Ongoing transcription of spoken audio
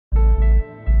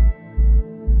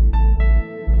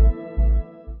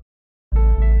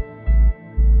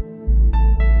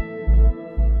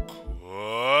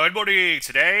morning.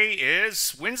 Today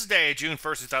is Wednesday, June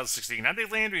 1st, 2016. I'm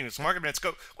Dave Landry, and it's Market Minutes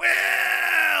Go.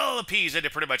 Well, the P's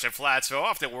ended pretty much at flat, so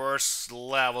off the worst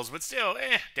levels, but still,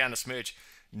 down a smidge.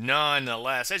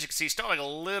 Nonetheless, as you can see, stalling a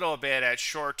little bit at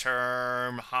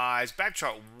short-term highs. Back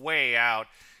chart way out.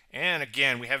 And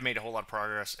again, we haven't made a whole lot of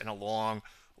progress in a long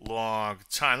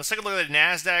time. Let's take a look at the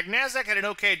NASDAQ. NASDAQ had an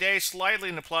okay day, slightly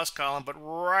in the plus column, but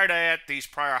right at these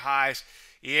prior highs.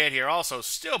 Yet here also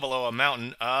still below a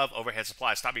mountain of overhead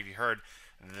supply. Stop me if you heard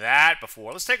that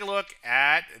before. Let's take a look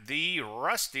at the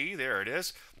Rusty. There it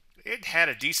is. It had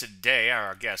a decent day,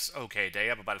 or I guess okay day,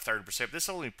 up about a 30%. This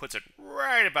only puts it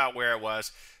right about where it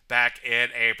was back in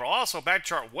April. Also, back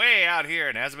chart way out here,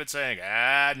 and as I've been saying,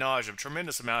 ad nauseum,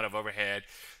 tremendous amount of overhead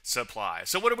supply.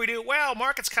 So what do we do? Well,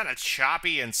 market's kind of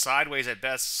choppy and sideways at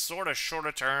best, sort of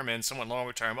shorter term and somewhat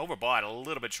longer term. Overbought a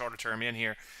little bit shorter term in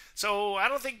here. So I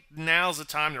don't think now's the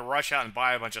time to rush out and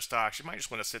buy a bunch of stocks. You might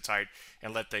just want to sit tight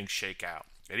and let things shake out.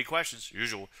 Any questions?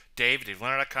 Usual, Dave at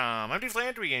DaveLandry.com. I'm Dave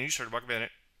Landry, and you started Market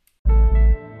Minute.